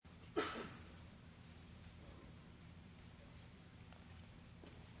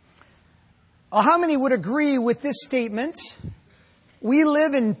Well, how many would agree with this statement? We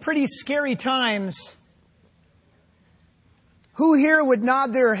live in pretty scary times. Who here would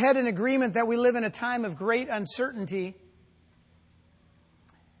nod their head in agreement that we live in a time of great uncertainty?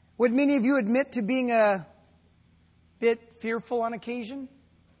 Would many of you admit to being a bit fearful on occasion?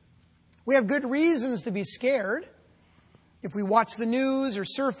 We have good reasons to be scared. If we watch the news or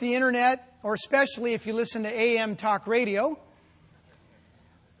surf the internet, or especially if you listen to AM talk radio.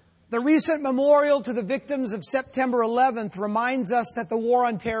 The recent memorial to the victims of September 11th reminds us that the war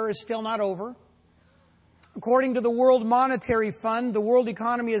on terror is still not over. According to the World Monetary Fund, the world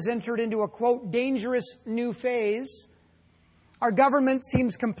economy has entered into a, quote, dangerous new phase. Our government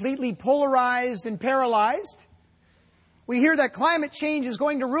seems completely polarized and paralyzed. We hear that climate change is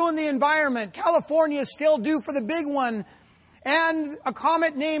going to ruin the environment. California is still due for the big one. And a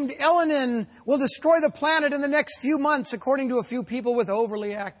comet named Elenin will destroy the planet in the next few months, according to a few people with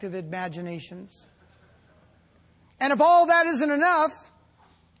overly active imaginations. And if all that isn't enough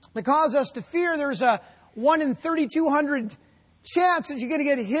to cause us to fear, there's a 1 in 3,200 chance that you're going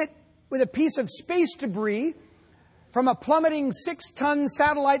to get hit with a piece of space debris from a plummeting 6-ton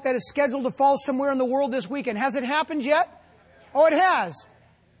satellite that is scheduled to fall somewhere in the world this weekend. Has it happened yet? Oh, it has.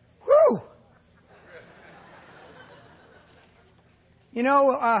 Whew! You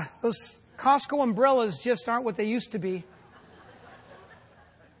know, those Costco umbrellas just aren't what they used to be.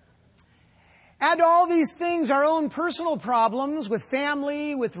 Add to all these things our own personal problems with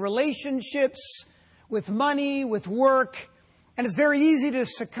family, with relationships, with money, with work, and it's very easy to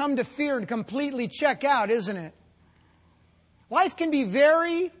succumb to fear and completely check out, isn't it? Life can be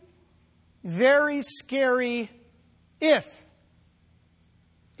very, very scary if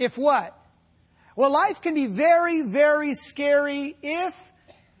what? Well, life can be very, very scary if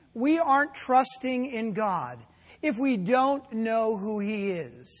we aren't trusting in God, if we don't know who He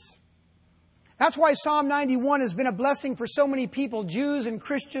is. That's why Psalm 91 has been a blessing for so many people, Jews and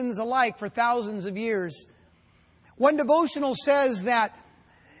Christians alike, for thousands of years. One devotional says that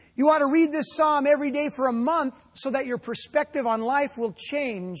you ought to read this psalm every day for a month so that your perspective on life will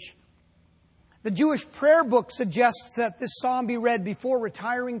change. The Jewish prayer book suggests that this psalm be read before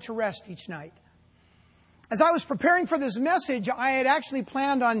retiring to rest each night. As I was preparing for this message, I had actually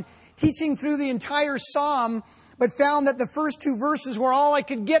planned on teaching through the entire psalm, but found that the first 2 verses were all I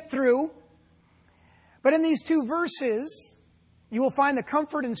could get through. But in these 2 verses, you will find the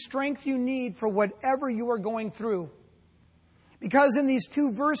comfort and strength you need for whatever you are going through. Because in these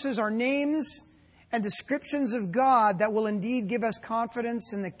 2 verses are names and descriptions of God that will indeed give us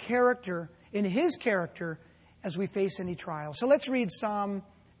confidence in His character as we face any trial. So let's read Psalm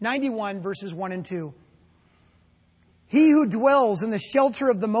 91, verses 1 and 2. He who dwells in the shelter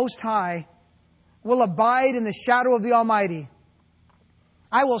of the Most High will abide in the shadow of the Almighty.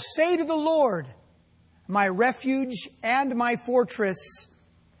 I will say to the Lord, my refuge and my fortress,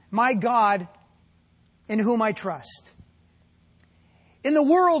 my God, in whom I trust. In the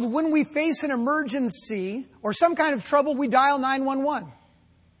world, when we face an emergency or some kind of trouble, we dial 911.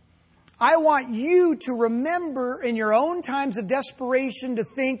 I want you to remember in your own times of desperation to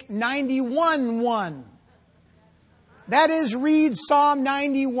think 91-1. That is, read Psalm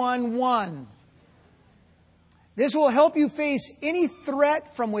 91:1. This will help you face any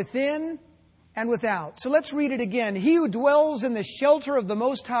threat from within and without. So let's read it again. He who dwells in the shelter of the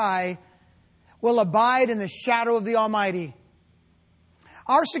Most High will abide in the shadow of the Almighty.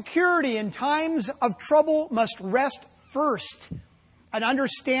 Our security in times of trouble must rest first on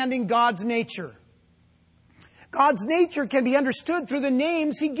understanding God's nature. God's nature can be understood through the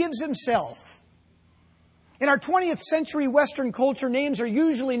names He gives Himself. In our 20th century Western culture, names are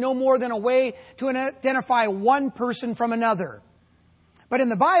usually no more than a way to identify one person from another. But in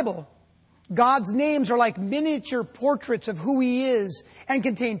the Bible, God's names are like miniature portraits of who He is and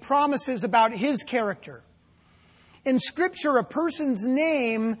contain promises about His character. In Scripture, a person's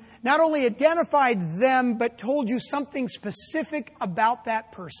name not only identified them, but told you something specific about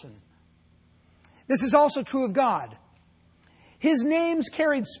that person. This is also true of God. His names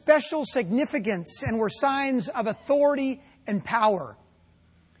carried special significance and were signs of authority and power.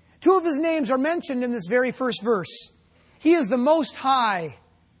 2 of His names are mentioned in this very first verse. He is the Most High,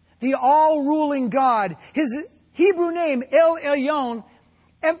 the all-ruling God. His Hebrew name, El Elyon,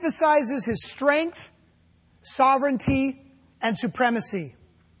 emphasizes His strength, sovereignty, and supremacy.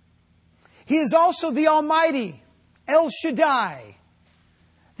 He is also the Almighty, El Shaddai,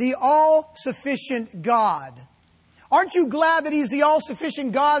 the all-sufficient God. Aren't you glad that He's the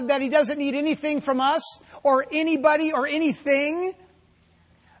all-sufficient God, that He doesn't need anything from us or anybody or anything?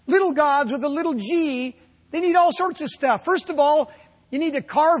 Little gods with a little g, they need all sorts of stuff. First of all, you need to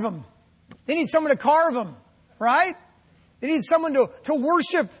carve them. They need someone to carve them, right? They need someone to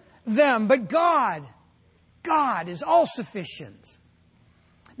worship them. But God is all sufficient.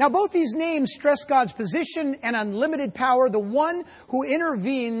 Now, both these names stress God's position and unlimited power, the one who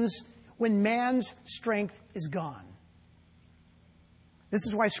intervenes when man's strength is gone. This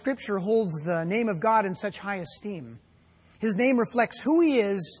is why Scripture holds the name of God in such high esteem. His name reflects who He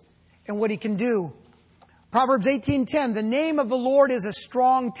is and what He can do. Proverbs 18:10, the name of the Lord is a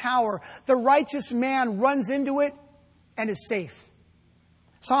strong tower. The righteous man runs into it and is safe.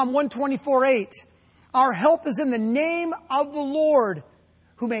 Psalm 124:8, our help is in the name of the Lord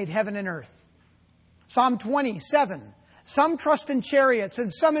who made heaven and earth. Psalm 27, some trust in chariots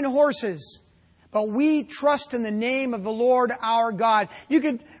and some in horses, but we trust in the name of the Lord our God. You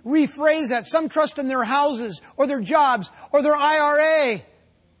could rephrase that. Some trust in their houses or their jobs or their IRA.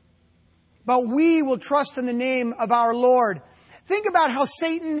 But we will trust in the name of our Lord. Think about how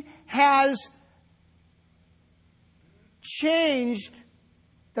Satan has changed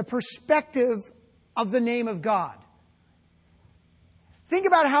the perspective of the name of God. Think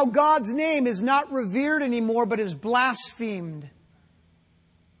about how God's name is not revered anymore, but is blasphemed.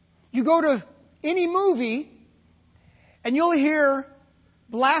 You go to any movie, and you'll hear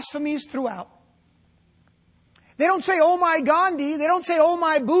blasphemies throughout. They don't say, oh my Gandhi. They don't say, oh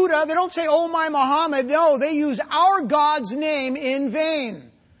my Buddha. They don't say, oh my Muhammad. No, they use our God's name in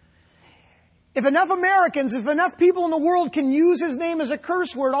vain. If enough Americans, if enough people in the world can use His name as a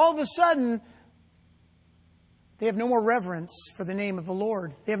curse word, all of a sudden, they have no more reverence for the name of the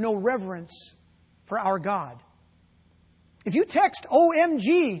Lord. They have no reverence for our God. If you text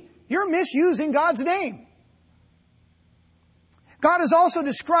OMG, you're misusing God's name. God is also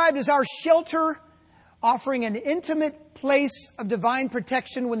described as our shelter, offering an intimate place of divine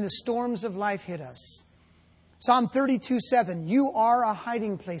protection when the storms of life hit us. Psalm 32:7, you are a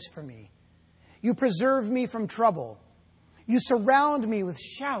hiding place for me. You preserve me from trouble. You surround me with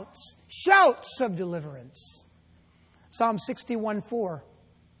shouts of deliverance. Psalm 61:4,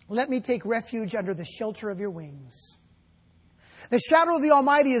 let me take refuge under the shelter of your wings. The shadow of the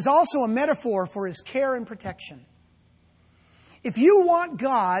Almighty is also a metaphor for His care and protection. If you want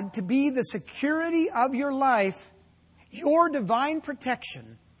God to be the security of your life, your divine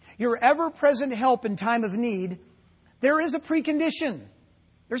protection, your ever-present help in time of need, there is a precondition.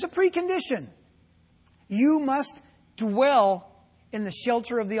 There's a precondition. You must dwell in the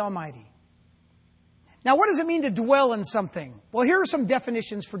shelter of the Almighty. Now, what does it mean to dwell in something? Well, here are some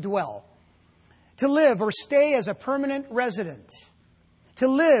definitions for dwell. To live or stay as a permanent resident. To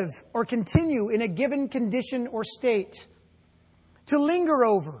live or continue in a given condition or state. To linger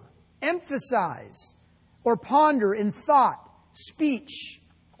over, emphasize, or ponder in thought, speech,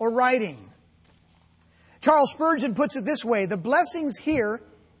 or writing. Charles Spurgeon puts it this way, the blessings here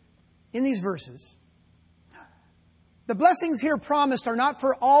in these verses, the blessings here promised are not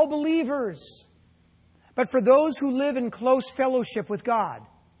for all believers, but for those who live in close fellowship with God.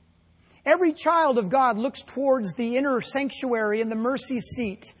 Every child of God looks towards the inner sanctuary and the mercy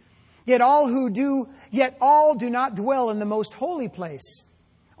seat. Yet all do not dwell in the most holy place.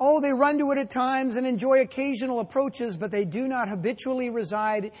 Oh, they run to it at times and enjoy occasional approaches, but they do not habitually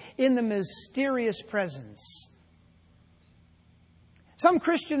reside in the mysterious presence. Some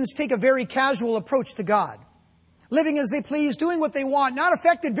Christians take a very casual approach to God, living as they please, doing what they want, not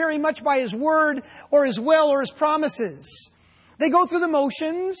affected very much by His word or His will or His promises. They go through the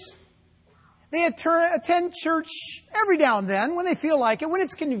motions. They attend church every now and then when they feel like it, when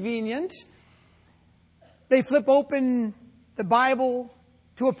it's convenient. They flip open the Bible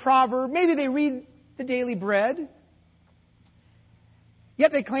to a proverb. Maybe they read the daily bread.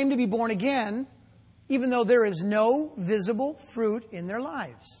 Yet they claim to be born again, even though there is no visible fruit in their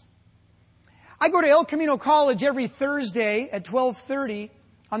lives. I go to El Camino College every Thursday at 12:30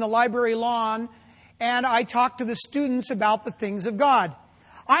 on the library lawn, and I talk to the students about the things of God.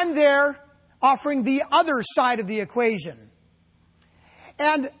 I'm there offering the other side of the equation.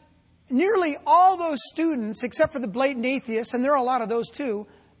 And nearly all those students, except for the blatant atheists, and there are a lot of those too,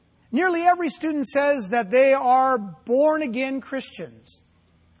 nearly every student says that they are born-again Christians.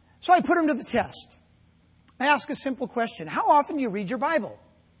 So I put them to the test. I ask a simple question. How often do you read your Bible?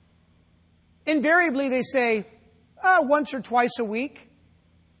 Invariably, they say, once or twice a week,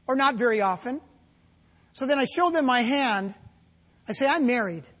 or not very often. So then I show them my hand. I say, I'm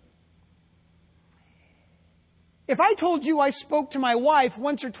married. If I told you I spoke to my wife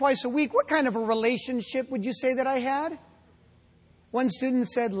once or twice a week, what kind of a relationship would you say that I had? One student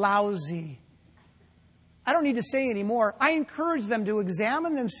said, lousy. I don't need to say any more. I encourage them to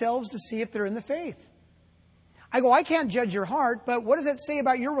examine themselves to see if they're in the faith. I go, I can't judge your heart, but what does that say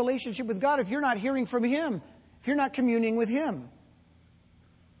about your relationship with God if you're not hearing from Him, if you're not communing with Him?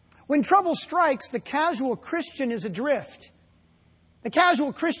 When trouble strikes, the casual Christian is adrift. The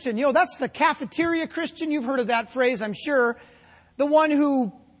casual Christian, that's the cafeteria Christian. You've heard of that phrase, I'm sure. The one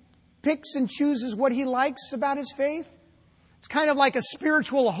who picks and chooses what he likes about his faith. It's kind of like a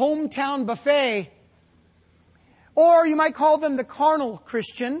spiritual hometown buffet. Or you might call them the carnal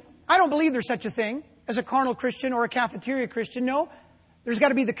Christian. I don't believe there's such a thing as a carnal Christian or a cafeteria Christian. No, there's got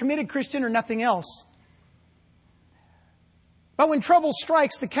to be the committed Christian or nothing else. But when trouble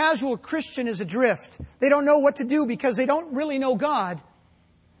strikes, the casual Christian is adrift. They don't know what to do because they don't really know God.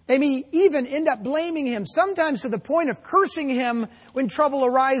 They may even end up blaming Him, sometimes to the point of cursing Him when trouble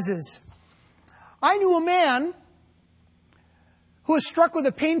arises. I knew a man who was struck with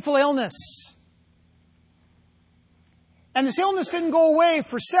a painful illness. And this illness didn't go away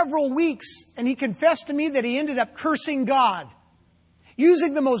for several weeks, and he confessed to me that he ended up cursing God,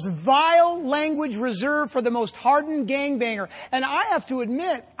 using the most vile language reserved for the most hardened gangbanger. And I have to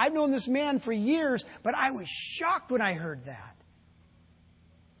admit, I've known this man for years, but I was shocked when I heard that.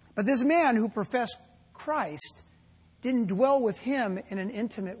 But this man who professed Christ didn't dwell with Him in an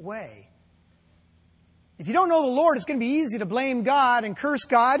intimate way. If you don't know the Lord, it's going to be easy to blame God and curse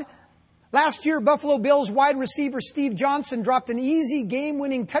God. Last year, Buffalo Bills wide receiver Steve Johnson dropped an easy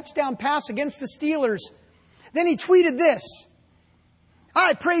game-winning touchdown pass against the Steelers. Then he tweeted this: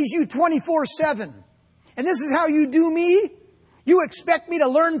 I praise you 24/7. And this is how you do me? You expect me to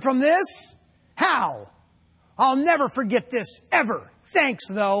learn from this? How? I'll never forget this, ever. Thanks,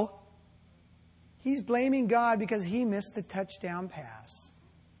 though. He's blaming God because he missed the touchdown pass.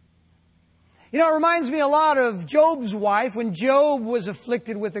 It reminds me a lot of Job's wife when Job was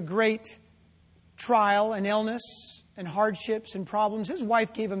afflicted with a great trial and illness and hardships and problems. His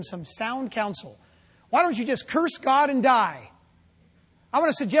wife gave him some sound counsel. Why don't you just curse God and die? I want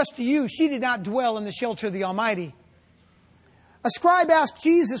to suggest to you, she did not dwell in the shelter of the Almighty. A scribe asked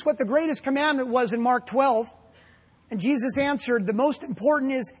Jesus what the greatest commandment was in Mark 12. And Jesus answered, the most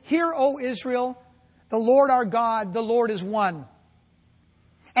important is, Hear, O Israel, the Lord our God, the Lord is one.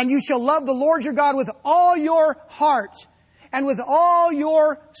 And you shall love the Lord your God with all your heart, and with all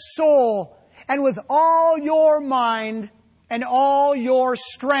your soul, and with all your mind, and all your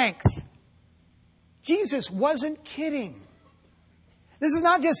strength. Jesus wasn't kidding. This is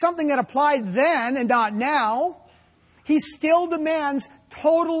not just something that applied then and not now. He still demands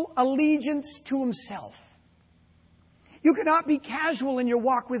total allegiance to Himself. You cannot be casual in your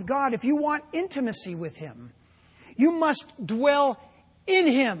walk with God. If you want intimacy with Him, you must dwell in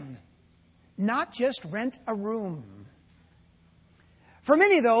Him, not just rent a room. For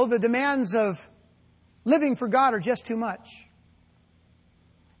many, though, the demands of living for God are just too much.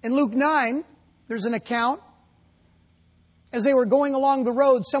 In Luke 9, there's an account. As they were going along the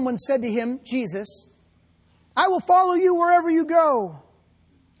road, someone said to Him, Jesus, I will follow you wherever you go.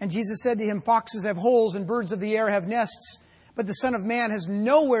 And Jesus said to him, foxes have holes and birds of the air have nests, but the Son of Man has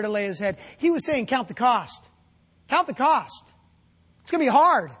nowhere to lay His head. He was saying, count the cost. Count the cost. It's going to be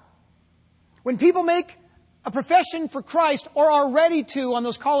hard. When people make a profession for Christ or are ready to on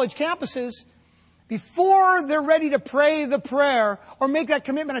those college campuses, before they're ready to pray the prayer or make that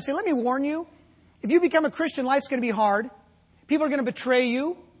commitment, I say, let me warn you, if you become a Christian, life's going to be hard. People are going to betray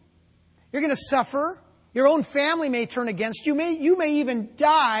you. You're going to suffer. Your own family may turn against you. You may even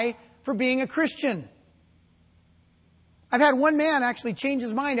die for being a Christian. I've had one man actually change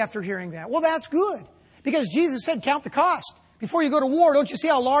his mind after hearing that. Well, that's good. Because Jesus said, count the cost. Before you go to war, don't you see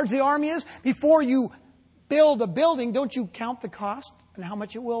how large the army is? Before you build a building, don't you count the cost and how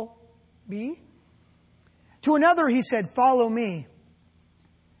much it will be? To another, he said, follow me.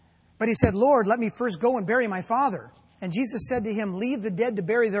 But he said, Lord, let me first go and bury my father. And Jesus said to him, leave the dead to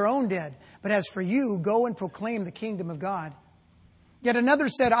bury their own dead. But as for you, go and proclaim the kingdom of God. Yet another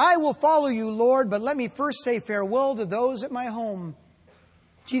said, I will follow you, Lord, but let me first say farewell to those at my home.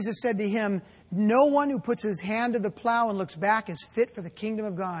 Jesus said to him, no one who puts his hand to the plow and looks back is fit for the kingdom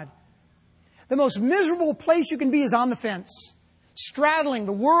of God. The most miserable place you can be is on the fence, straddling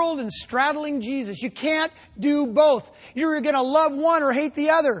the world and straddling Jesus. You can't do both. You're going to love one or hate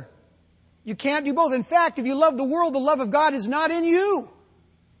the other. You can't do both. In fact, if you love the world, the love of God is not in you.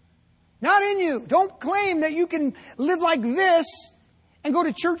 Not in you. Don't claim that you can live like this and go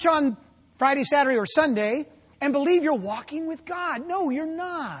to church on Friday, Saturday, or Sunday and believe you're walking with God. No, you're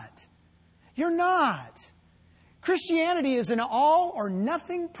not. You're not. Christianity is an all or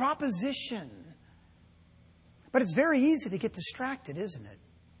nothing proposition. But it's very easy to get distracted, isn't it?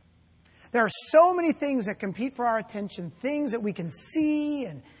 There are so many things that compete for our attention, things that we can see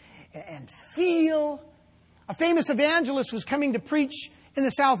and feel. A famous evangelist was coming to preach in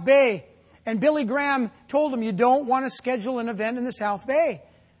the South Bay, and Billy Graham told him, you don't want to schedule an event in the South Bay.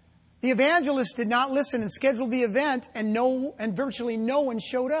 The evangelist did not listen and scheduled the event, and virtually no one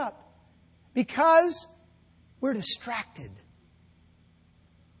showed up because we're distracted.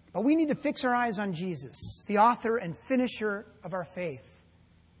 But we need to fix our eyes on Jesus, the author and finisher of our faith.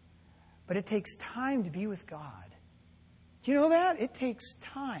 But it takes time to be with God. Do you know that? It takes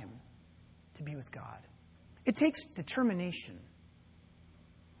time to be with God. It takes determination.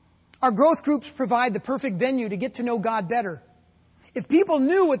 Our growth groups provide the perfect venue to get to know God better. If people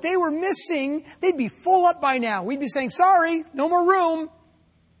knew what they were missing, they'd be full up by now. We'd be saying, sorry, no more room.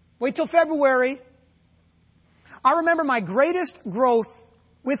 Wait till February. I remember my greatest growth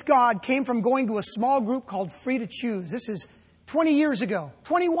with God came from going to a small group called Free to Choose. This is 20 years ago,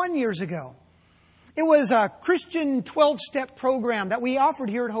 21 years ago. It was a Christian 12-step program that we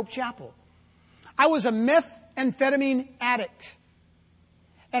offered here at Hope Chapel. I was a methamphetamine addict.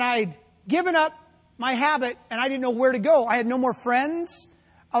 And I'd given up my habit and I didn't know where to go. I had no more friends.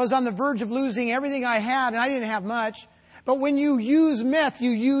 I was on the verge of losing everything I had, and I didn't have much. But when you use meth, you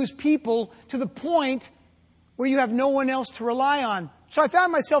use people to the point where you have no one else to rely on. So I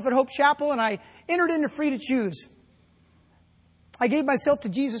found myself at Hope Chapel, and I entered into Free to Choose. I gave myself to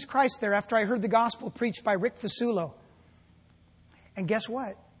Jesus Christ there after I heard the gospel preached by Rick Fasulo. And guess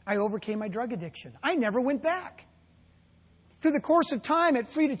what? I overcame my drug addiction. I never went back. Through the course of time at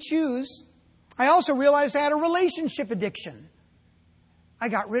Free to Choose, I also realized I had a relationship addiction. I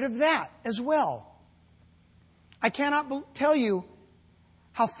got rid of that as well. I cannot tell you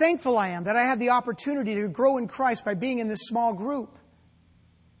how thankful I am that I had the opportunity to grow in Christ by being in this small group.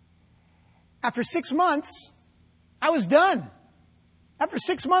 After 6 months, I was done. After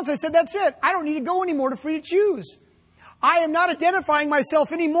 6 months, I said, that's it. I don't need to go anymore to Free to Choose. I am not identifying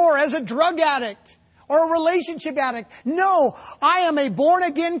myself anymore as a drug addict or a relationship addict. No, I am a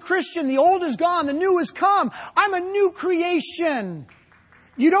born-again Christian. The old is gone. The new has come. I'm a new creation.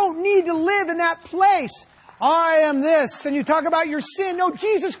 You don't need to live in that place. I am this. And you talk about your sin. No,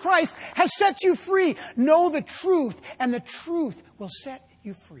 Jesus Christ has set you free. Know the truth, and the truth will set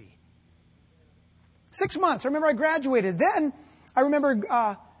you free. 6 months. I remember I graduated. Then I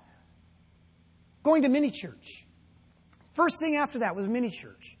remember going to mini church. First thing after that was mini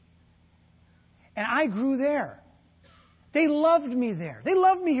church. And I grew there. They loved me there. They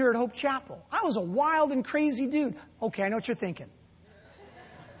loved me here at Hope Chapel. I was a wild and crazy dude. Okay, I know what you're thinking.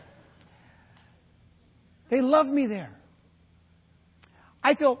 They loved me there.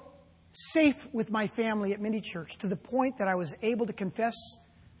 I felt safe with my family at mini church to the point that I was able to confess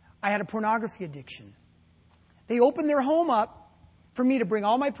I had a pornography addiction. They opened their home up for me to bring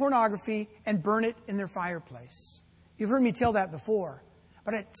all my pornography and burn it in their fireplace. You've heard me tell that before.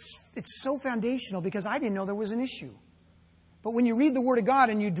 But it's so foundational because I didn't know there was an issue. But when you read the Word of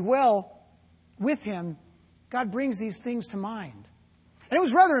God and you dwell with Him, God brings these things to mind. And it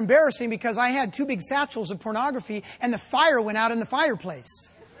was rather embarrassing because I had 2 big satchels of pornography and the fire went out in the fireplace.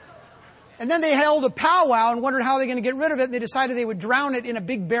 And then they held a powwow and wondered how they were going to get rid of it. And they decided they would drown it in a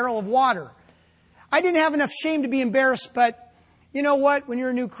big barrel of water. I didn't have enough shame to be embarrassed, but you know what? When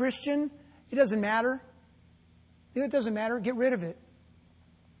you're a new Christian, it doesn't matter. It doesn't matter. Get rid of it.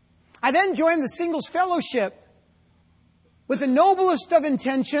 I then joined the Singles Fellowship with the noblest of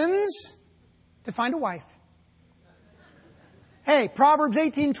intentions to find a wife. Hey, Proverbs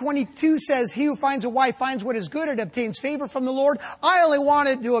 18:22 says, he who finds a wife finds what is good and obtains favor from the Lord. I only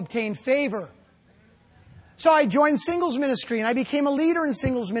wanted to obtain favor. So I joined singles ministry and I became a leader in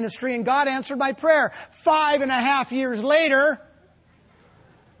singles ministry, and God answered my prayer. 5.5 years later,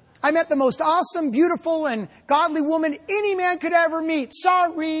 I met the most awesome, beautiful, and godly woman any man could ever meet.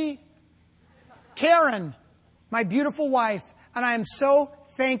 Sorry. Karen, my beautiful wife, and I am so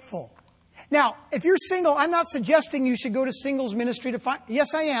thankful. Now, if you're single, I'm not suggesting you should go to singles ministry to find...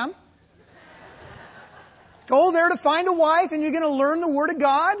 Yes, I am. Go there to find a wife, and you're going to learn the Word of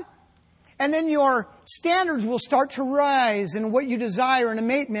God. And then your standards will start to rise in what you desire in a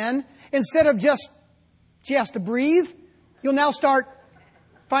mate, man. Instead of just, she has to breathe, you'll now start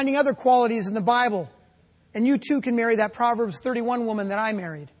finding other qualities in the Bible. And you too can marry that Proverbs 31 woman that I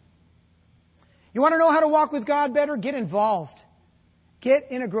married. You want to know how to walk with God better? Get involved. Get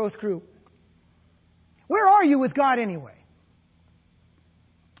in a growth group. Where are you with God anyway?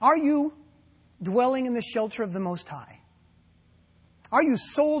 Are you dwelling in the shelter of the Most High? Are you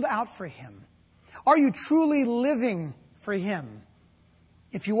sold out for Him? Are you truly living for Him?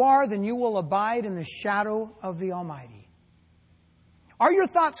 If you are, then you will abide in the shadow of the Almighty. Are your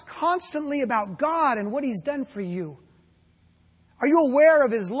thoughts constantly about God and what He's done for you? Are you aware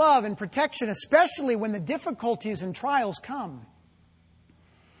of His love and protection, especially when the difficulties and trials come?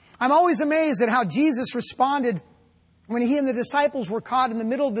 I'm always amazed at how Jesus responded when He and the disciples were caught in the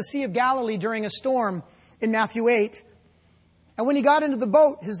middle of the Sea of Galilee during a storm in Matthew 8. And when He got into the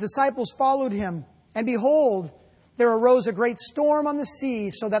boat, His disciples followed Him. And behold, there arose a great storm on the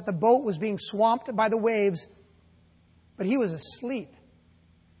sea, so that the boat was being swamped by the waves. But He was asleep.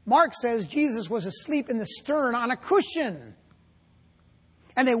 Mark says Jesus was asleep in the stern on a cushion.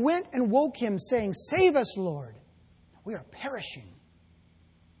 And they went and woke Him, saying, "Save us, Lord. We are perishing."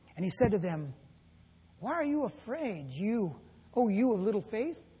 And He said to them, "Why are you afraid, you of little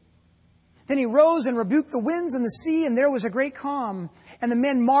faith?" Then He rose and rebuked the winds and the sea, and there was a great calm. And the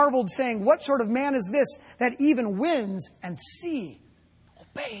men marveled, saying, "What sort of man is this, that even winds and sea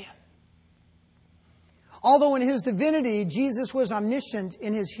obey Him?" Although in His divinity, Jesus was omniscient,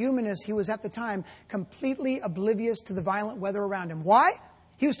 in His humanness, He was at the time completely oblivious to the violent weather around Him. Why?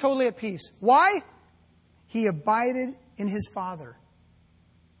 He was totally at peace. Why? He abided in His Father.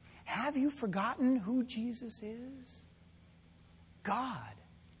 Have you forgotten who Jesus is? God.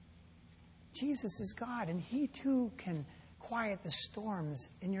 Jesus is God, and He too can quiet the storms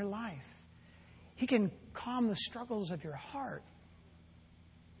in your life. He can calm the struggles of your heart.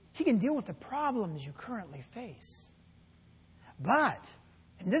 He can deal with the problems you currently face. But,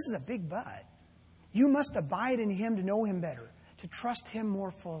 and this is a big but, you must abide in Him to know Him better, to trust Him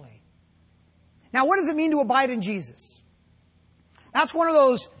more fully. Now, what does it mean to abide in Jesus? That's one of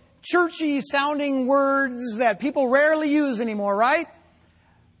those churchy sounding words that people rarely use anymore, right?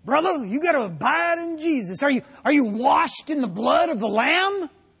 Brother, you got to abide in Jesus. Are you washed in the blood of the Lamb?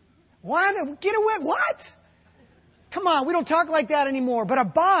 What? Get away. What? Come on, we don't talk like that anymore. But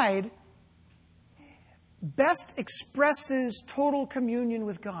abide best expresses total communion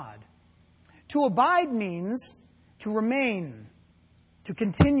with God. To abide means to remain, to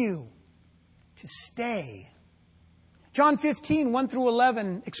continue, to stay. John 15, 1 through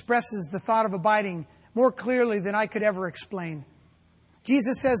 11 expresses the thought of abiding more clearly than I could ever explain.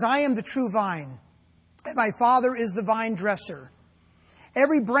 Jesus says, "I am the true vine, and my Father is the vine dresser.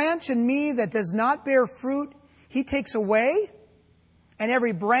 Every branch in me that does not bear fruit, He takes away, and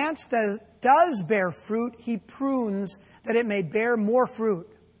every branch that does bear fruit, He prunes, that it may bear more fruit.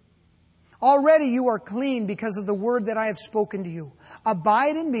 Already you are clean because of the word that I have spoken to you.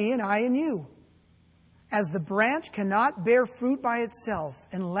 Abide in me, and I in you. As the branch cannot bear fruit by itself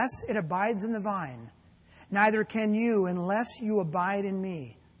unless it abides in the vine, neither can you unless you abide in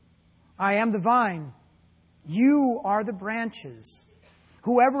me. I am the vine. You are the branches.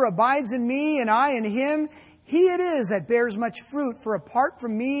 Whoever abides in me and I in him, he it is that bears much fruit, for apart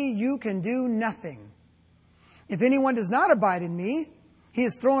from me you can do nothing. If anyone does not abide in me, he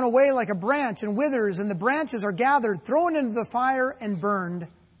is thrown away like a branch and withers, and the branches are gathered, thrown into the fire, and burned.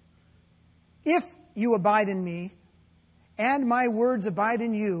 If you abide in me, and my words abide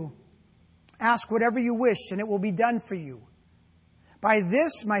in you, ask whatever you wish, and it will be done for you. By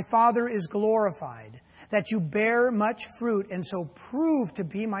this my Father is glorified, that you bear much fruit, and so prove to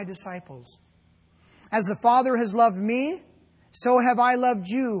be my disciples. As the Father has loved me, so have I loved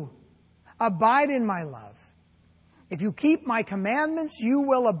you. Abide in my love. If you keep my commandments, you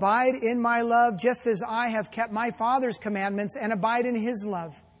will abide in my love, just as I have kept my Father's commandments and abide in his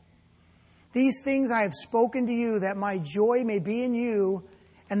love. These things I have spoken to you, that my joy may be in you,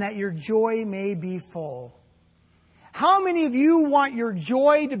 and that your joy may be full. How many of you want your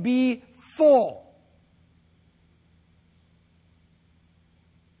joy to be full?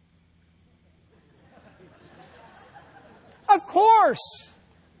 Of course.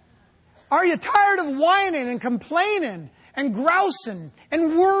 Are you tired of whining and complaining and grousing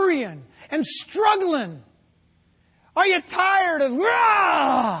and worrying and struggling? Are you tired of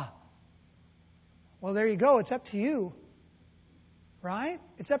rah? Well, there you go. It's up to you. Right?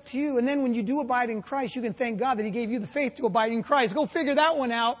 It's up to you. And then when you do abide in Christ, you can thank God that he gave you the faith to abide in Christ. Go figure that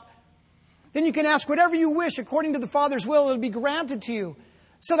one out. Then you can ask whatever you wish according to the Father's will. It'll be granted to you.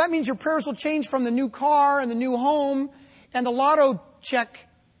 So that means your prayers will change from the new car and the new home and the lotto check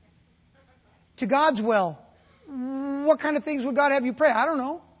to God's will. What kind of things would God have you pray? I don't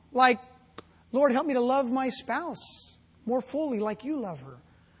know. Like, Lord, help me to love my spouse more fully like you love her.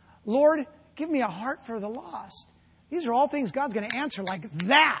 Lord, give me a heart for the lost. These are all things God's going to answer like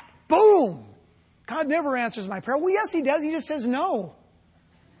that. Boom! God never answers my prayer. Well, yes, he does. He just says no.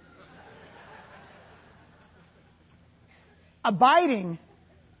 Abiding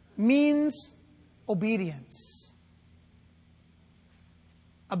means obedience.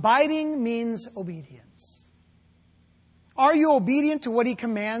 Abiding means obedience. Are you obedient to what he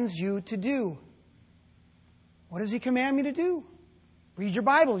commands you to do? What does he command me to do? Read your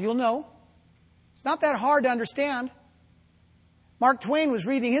Bible, you'll know. It's not that hard to understand. Mark Twain was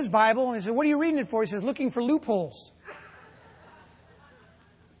reading his Bible, and he said, "What are you reading it for?" He says, "Looking for loopholes."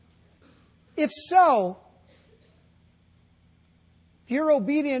 If so, if you're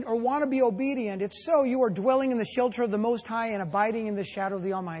obedient or want to be obedient, if so, you are dwelling in the shelter of the Most High and abiding in the shadow of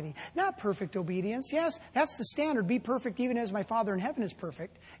the Almighty. Not perfect obedience. Yes, that's the standard. Be perfect even as my Father in heaven is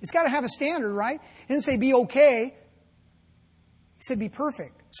perfect. It's got to have a standard, right? He didn't say be okay. He said be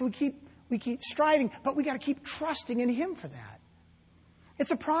perfect. So we keep striving, but we got to keep trusting in Him for that. It's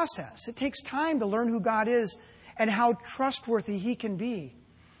a process. It takes time to learn who God is and how trustworthy He can be.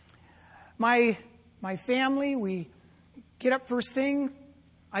 My family, we get up first thing.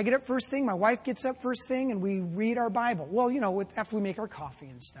 I get up first thing. My wife gets up first thing, and we read our Bible. Well, after we make our coffee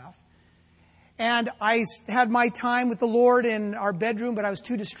and stuff. And I had my time with the Lord in our bedroom, but I was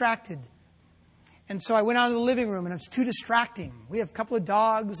too distracted. And so I went out to the living room, and it was too distracting. We have a couple of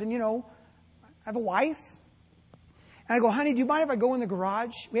dogs, and, I have a wife. And I go, "Honey, do you mind if I go in the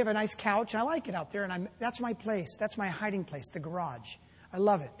garage? We have a nice couch, and I like it out there, and that's my place. That's my hiding place, the garage. I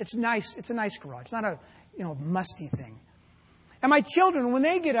love it. It's nice. It's a nice garage. It's not a, musty thing." And my children, when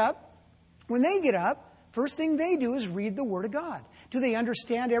they get up, first thing they do is read the Word of God. Do they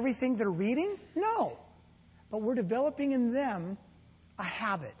understand everything they're reading? No. But we're developing in them a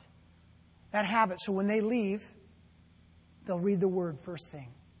habit. That habit, so when they leave, they'll read the Word first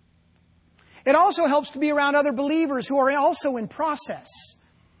thing. It also helps to be around other believers who are also in process.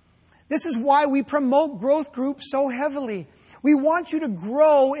 This is why we promote growth groups so heavily. We want you to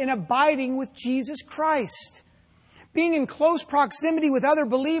grow in abiding with Jesus Christ. Being in close proximity with other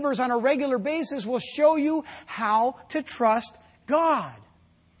believers on a regular basis will show you how to trust God.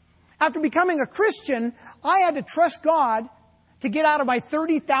 After becoming a Christian, I had to trust God to get out of my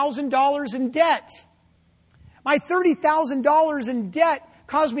 $30,000 in debt. My $30,000 in debt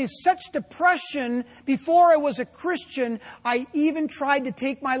caused me such depression before I was a Christian, I even tried to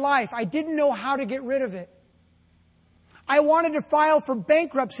take my life. I didn't know how to get rid of it. I wanted to file for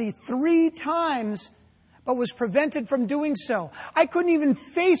bankruptcy 3 times, but was prevented from doing so. I couldn't even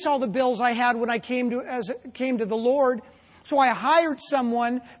face all the bills I had when I came to the Lord. So I hired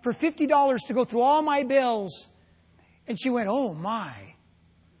someone for $50 to go through all my bills. And she went, "Oh my."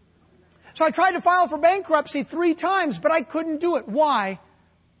 So I tried to file for bankruptcy 3 times, but I couldn't do it. Why?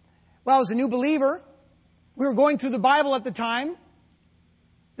 Well, as a new believer, we were going through the Bible at the time.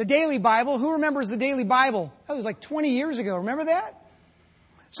 The Daily Bible. Who remembers the Daily Bible? That was like 20 years ago. Remember that?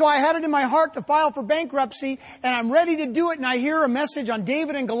 So I had it in my heart to file for bankruptcy, and I'm ready to do it, and I hear a message on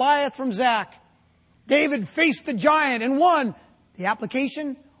David and Goliath from Zach. David faced the giant and won. The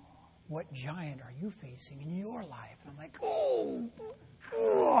application, what giant are you facing in your life? And I'm like, oh.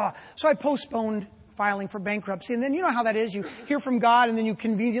 So I postponed filing for bankruptcy. And then you know how that is. You hear from God, and then you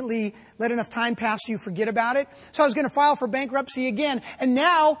conveniently let enough time pass so you forget about it. So I was going to file for bankruptcy again. And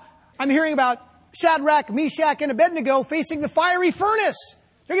now I'm hearing about Shadrach, Meshach, and Abednego facing the fiery furnace.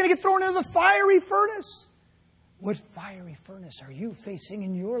 They're going to get thrown into the fiery furnace. What fiery furnace are you facing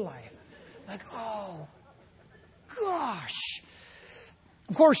in your life? Like, oh, gosh.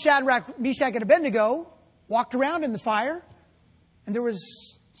 Of course, Shadrach, Meshach, and Abednego walked around in the fire, and there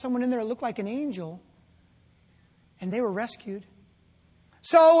was someone in there that looked like an angel, and they were rescued.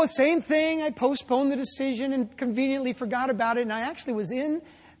 So, same thing, I postponed the decision and conveniently forgot about it, and I actually was in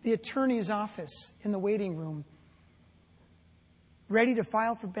the attorney's office in the waiting room, ready to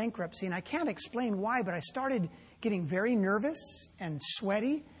file for bankruptcy. And I can't explain why, but I started getting very nervous and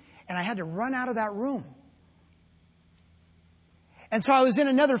sweaty, and I had to run out of that room. And so I was in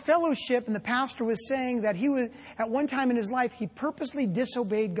another fellowship, and the pastor was saying that he was, at one time in his life, he purposely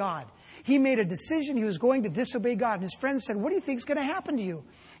disobeyed God. He made a decision he was going to disobey God. And his friend said, "What do you think is going to happen to you?"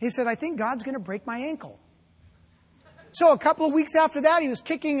 He said, "I think God's going to break my ankle." So a couple of weeks after that, he was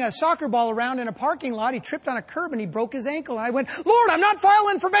kicking a soccer ball around in a parking lot. He tripped on a curb and he broke his ankle. And I went, "Lord, I'm not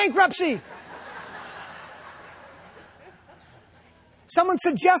filing for bankruptcy." Someone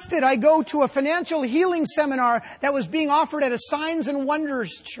suggested I go to a financial healing seminar that was being offered at a Signs and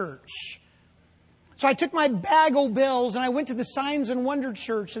Wonders church. So I took my bag of bills and I went to the Signs and Wonder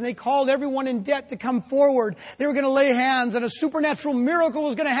church, and they called everyone in debt to come forward. They were going to lay hands and a supernatural miracle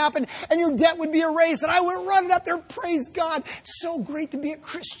was going to happen and your debt would be erased. And I went running up there, praise God. So great to be a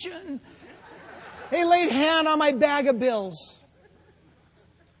Christian. They laid hand on my bag of bills.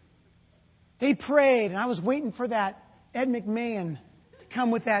 They prayed, and I was waiting for that Ed McMahon to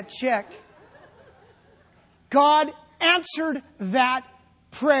come with that check. God answered that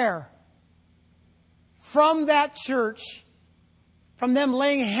prayer. From that church, from them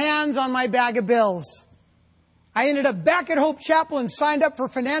laying hands on my bag of bills. I ended up back at Hope Chapel and signed up for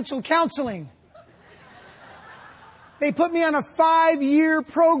financial counseling. They put me on a 5-year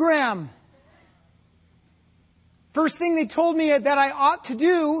program. First thing they told me that I ought to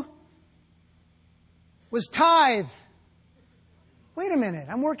do was tithe. Wait a minute,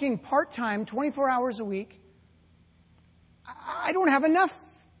 I'm working part-time, 24 hours a week. I don't have enough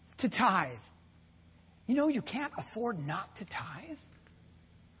to tithe. You know, you can't afford not to tithe.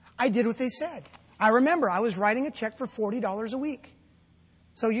 I did what they said. I remember I was writing a check for $40 a week.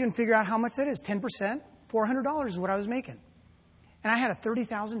 So you can figure out how much that is. 10%, $400 is what I was making. And I had a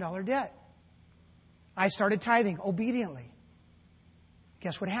 $30,000 debt. I started tithing obediently.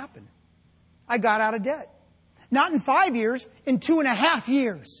 Guess what happened? I got out of debt. Not in 5 years, in 2.5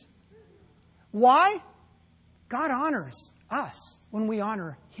 years. Why? God honors us when we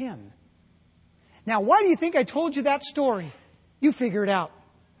honor Him. Now, why do you think I told you that story? You figure it out.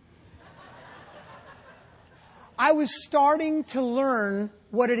 I was starting to learn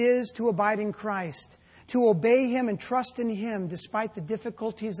what it is to abide in Christ, to obey Him and trust in Him despite the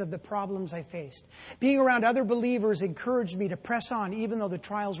difficulties of the problems I faced. Being around other believers encouraged me to press on even though the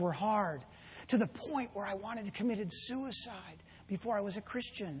trials were hard, to the point where I wanted to commit suicide before I was a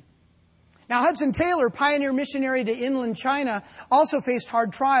Christian. Now, Hudson Taylor, pioneer missionary to inland China, also faced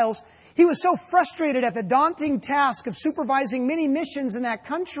hard trials. He was so frustrated at the daunting task of supervising many missions in that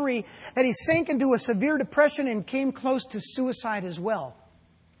country that he sank into a severe depression and came close to suicide as well.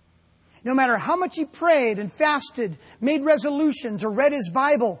 No matter how much he prayed and fasted, made resolutions, or read his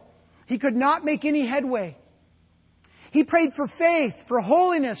Bible, he could not make any headway. He prayed for faith, for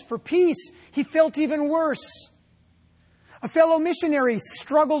holiness, for peace. He felt even worse. A fellow missionary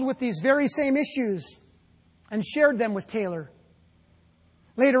struggled with these very same issues and shared them with Taylor.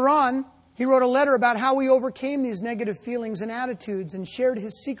 Later on, he wrote a letter about how he overcame these negative feelings and attitudes and shared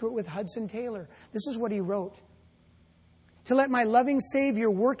his secret with Hudson Taylor. This is what he wrote. To let my loving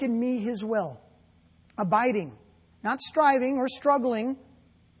Savior work in me His will, abiding, not striving or struggling,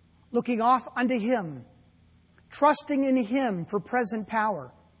 looking off unto Him, trusting in Him for present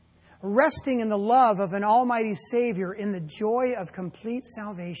power, resting in the love of an almighty Savior in the joy of complete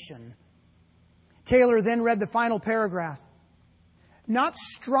salvation. Taylor then read the final paragraph. Not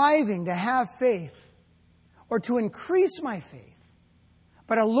striving to have faith or to increase my faith,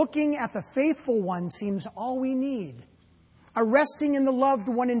 but a looking at the faithful one seems all we need. A resting in the loved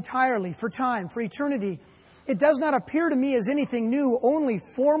one entirely for time, for eternity. It does not appear to me as anything new, only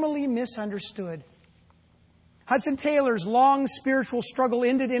formally misunderstood. Hudson Taylor's long spiritual struggle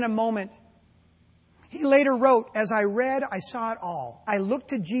ended in a moment. He later wrote, as I read, I saw it all. I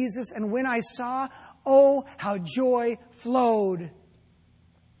looked to Jesus, and when I saw, oh, how joy flowed.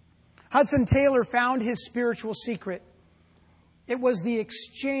 Hudson Taylor found his spiritual secret. It was the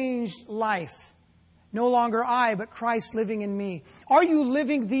exchanged life. No longer I, but Christ living in me. Are you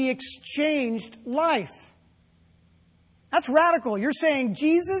living the exchanged life? That's radical. You're saying,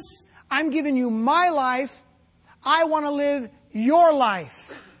 Jesus, I'm giving you my life. I want to live your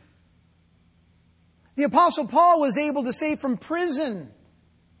life. The Apostle Paul was able to say from prison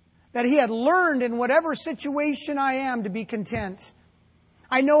that he had learned in whatever situation I am to be content.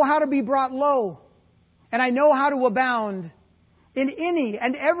 I know how to be brought low, and I know how to abound. In any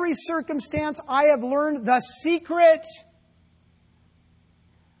and every circumstance, I have learned the secret.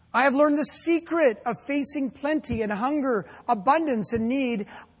 I have learned the secret of facing plenty and hunger, abundance and need.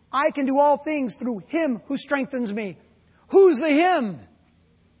 I can do all things through Him who strengthens me. Who's the Him?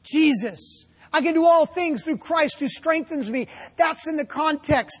 Jesus. I can do all things through Christ who strengthens me. That's in the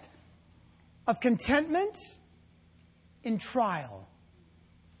context of contentment in trial.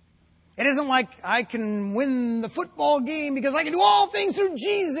 It isn't like I can win the football game because I can do all things through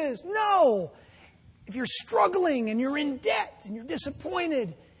Jesus. No. If you're struggling and you're in debt and you're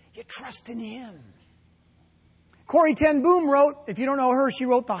disappointed, you trust in Him. Corrie ten Boom wrote, if you don't know her, she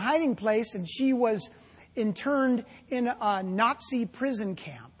wrote The Hiding Place, and she was interned in a Nazi prison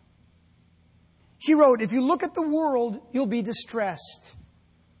camp. She wrote, if you look at the world, you'll be distressed.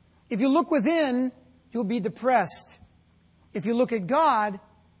 If you look within, you'll be depressed. If you look at God,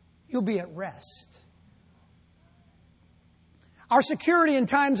 you'll be at rest. Our security in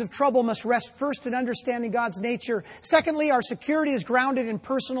times of trouble must rest first in understanding God's nature. Secondly, our security is grounded in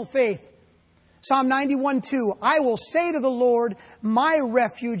personal faith. Psalm 91:2, I will say to the Lord, my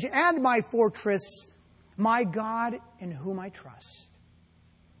refuge and my fortress, my God in whom I trust.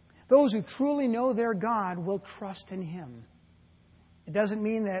 Those who truly know their God will trust in Him. It doesn't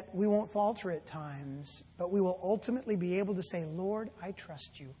mean that we won't falter at times, but we will ultimately be able to say, Lord, I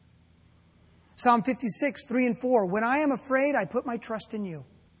trust you. Psalm 56:3 and 4, when I am afraid, I put my trust in you.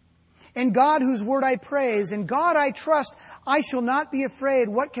 In God whose word I praise, in God I trust, I shall not be afraid.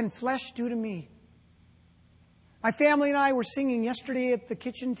 What can flesh do to me? My family and I were singing yesterday at the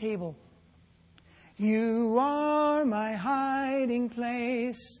kitchen table. You are my hiding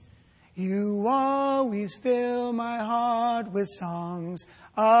place. You always fill my heart with songs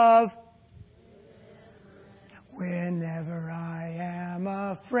of whenever I am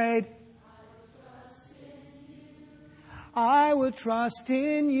afraid. I will trust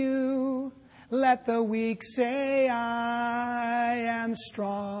in you. Let the weak say I am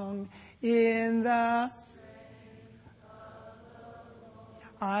strong in the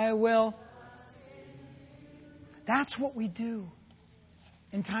I will. That's what we do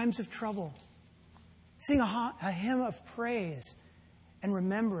in times of trouble. Sing a hymn of praise and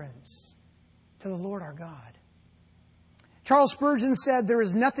remembrance to the Lord our God. Charles Spurgeon said, there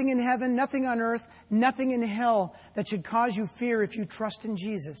is nothing in heaven, nothing on earth, nothing in hell that should cause you fear if you trust in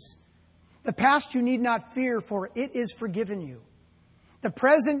Jesus. The past you need not fear, for it is forgiven you. The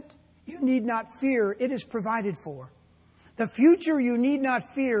present you need not fear, it is provided for. The future you need not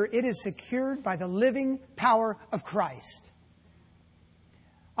fear, it is secured by the living power of Christ.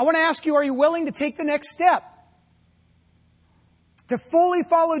 I want to ask you, are you willing to take the next step? To fully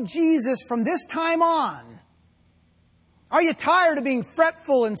follow Jesus from this time on? Are you tired of being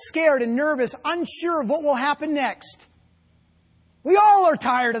fretful and scared and nervous, unsure of what will happen next? We all are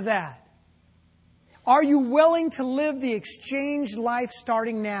tired of that. Are you willing to live the exchanged life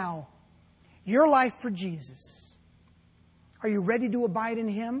starting now? Your life for Jesus. Are you ready to abide in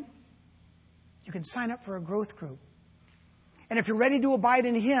Him? You can sign up for a growth group. And if you're ready to abide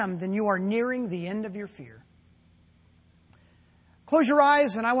in Him, then you are nearing the end of your fear. Close your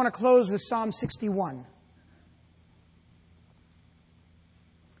eyes, and I want to close with Psalm 61.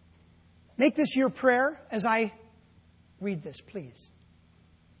 Make this your prayer as I read this, please.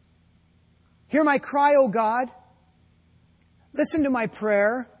 Hear my cry, O God. Listen to my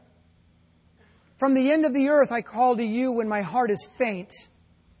prayer. From the end of the earth I call to you when my heart is faint.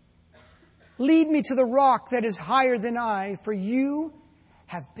 Lead me to the rock that is higher than I, for you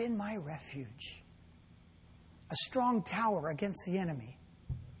have been my refuge, a strong tower against the enemy.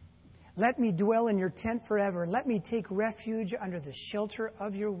 Let me dwell in your tent forever. Let me take refuge under the shelter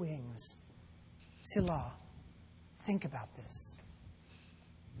of your wings. Selah. Think about this.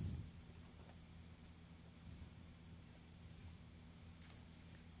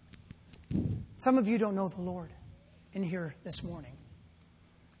 Some of you don't know the Lord in here this morning.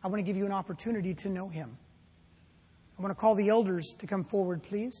 I want to give you an opportunity to know Him. I want to call the elders to come forward,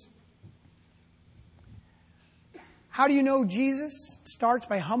 please. How do you know Jesus? It starts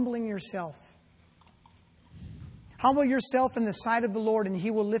by humbling yourself. Humble yourself in the sight of the Lord and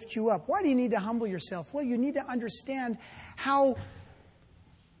He will lift you up. Why do you need to humble yourself? Well, you need to understand how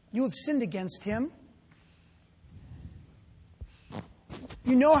you have sinned against Him.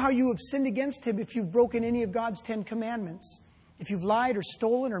 You know how you have sinned against Him if you've broken any of God's 10 commandments. If you've lied or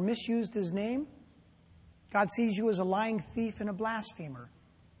stolen or misused His name. God sees you as a lying thief and a blasphemer.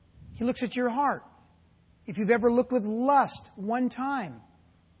 He looks at your heart. If you've ever looked with lust one time,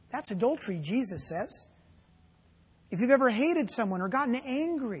 that's adultery, Jesus says. If you've ever hated someone or gotten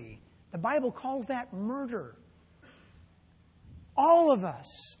angry, the Bible calls that murder. All of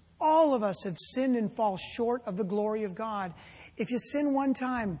us have sinned and fall short of the glory of God. If you sin one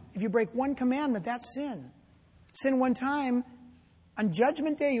time, if you break one commandment, that's sin. Sin one time, on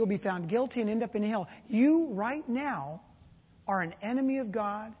Judgment Day you'll be found guilty and end up in hell. You, right now, are an enemy of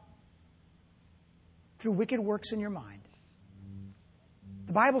God through wicked works in your mind.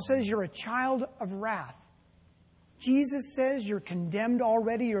 The Bible says you're a child of wrath. Jesus says you're condemned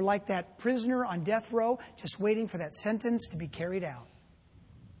already. You're like that prisoner on death row, just waiting for that sentence to be carried out.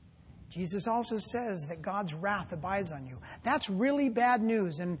 Jesus also says that God's wrath abides on you. That's really bad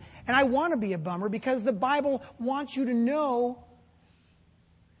news. And I want to be a bummer because the Bible wants you to know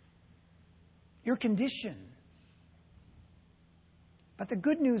your condition. But the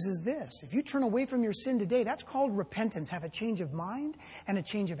good news is this. If you turn away from your sin today, that's called repentance. Have a change of mind and a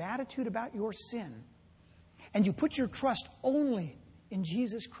change of attitude about your sin. And you put your trust only in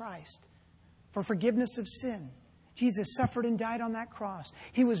Jesus Christ for forgiveness of sin. Jesus suffered and died on that cross.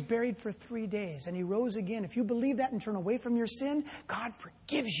 He was buried for 3 days and He rose again. If you believe that and turn away from your sin, God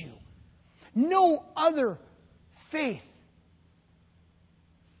forgives you. No other faith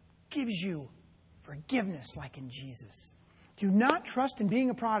gives you forgiveness like in Jesus. Do not trust in being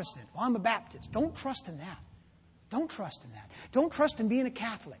a Protestant. Well, I'm a Baptist. Don't trust in that. Don't trust in that. Don't trust in being a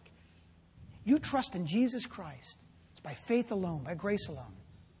Catholic. You trust in Jesus Christ. It's by faith alone, by grace alone,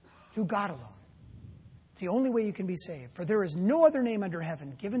 through God alone. It's the only way you can be saved. For there is no other name under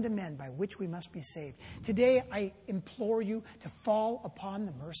heaven given to men by which we must be saved. Today, I implore you to fall upon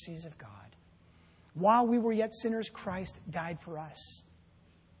the mercies of God. While we were yet sinners, Christ died for us.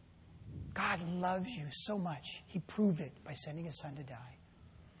 God loves you so much. He proved it by sending His Son to die.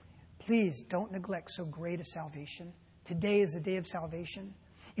 Please don't neglect so great a salvation. Today is the day of salvation.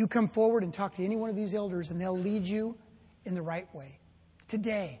 You come forward and talk to any one of these elders and they'll lead you in the right way.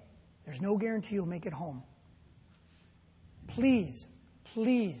 Today, there's no guarantee you'll make it home. Please,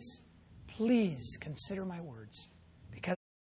 please, please consider my words.